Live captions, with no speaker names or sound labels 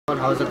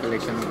How's the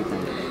collection of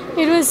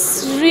Gitanjali? It was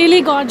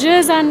really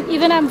gorgeous, and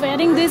even I'm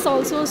wearing this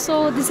also.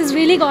 So this is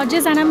really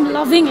gorgeous, and I'm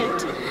loving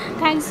it.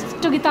 Thanks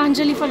to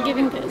Gitanjali for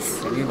giving this.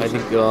 I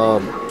think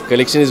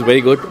collection is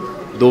very good.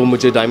 दो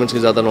मुझे diamonds की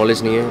ज़्यादा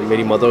knowledge नहीं है,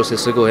 मेरी mother और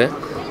sister को है.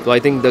 So I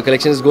think the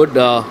collection is good.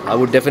 I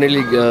would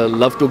definitely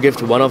love to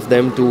gift one of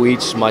them to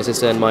each my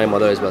sister and my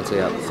mother as well. So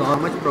yeah. So how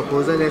much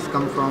proposal has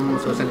come from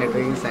social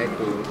networking side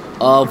to you?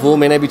 वो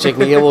मैंने अभी check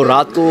नहीं किया. वो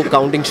रात को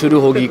counting शुरू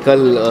होगी.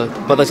 कल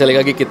पता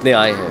चलेगा कि कितने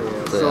आए हैं.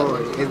 So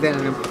is there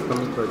an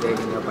upcoming project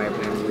in your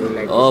pipeline you would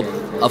like to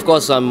share? Of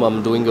course,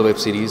 I'm doing a web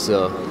series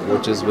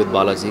which is with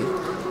Balaji,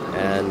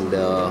 and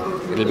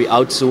it'll be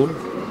out soon.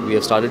 We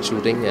have started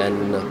shooting,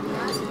 and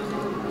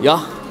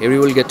yeah,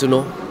 everyone will get to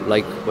know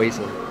like very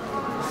soon.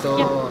 So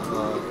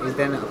is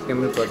there an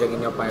upcoming project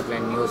in your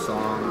pipeline? New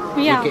song?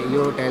 Yeah.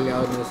 You tell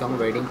your new song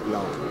Wedding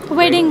Vlog.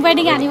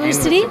 Wedding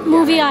anniversary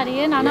movie आ रही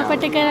है Nana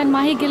Patekar and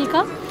माही गिल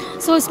का.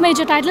 सो इसमें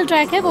जो title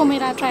track है वो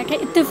मेरा track है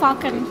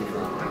इत्तेफाक करें.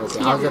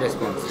 Okay. How's the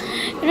response?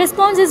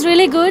 Response is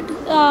really good,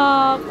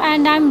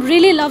 and I'm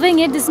really loving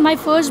it. This is my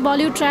first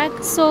Bollywood track,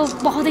 so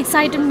बहुत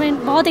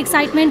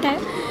excitement है,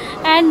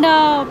 and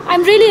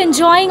I'm really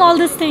enjoying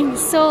all these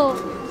things. So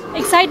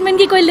excitement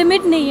की कोई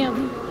limit नहीं है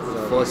अभी.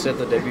 First है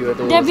तो debut है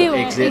तो Debut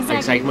है, exactly.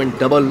 excitement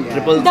double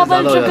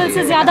triple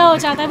से ज़्यादा हो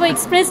जाता है. वो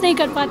express नहीं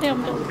कर पाते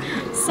हम लोग.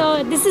 So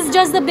this is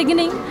just the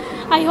beginning.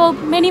 I hope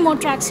many more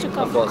tracks to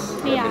come. Of course.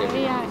 Yeah.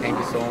 Thank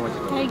you so much.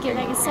 Thank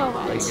you so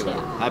much.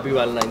 Happy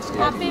Valentine's Day.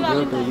 Happy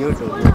Valentine's. You too.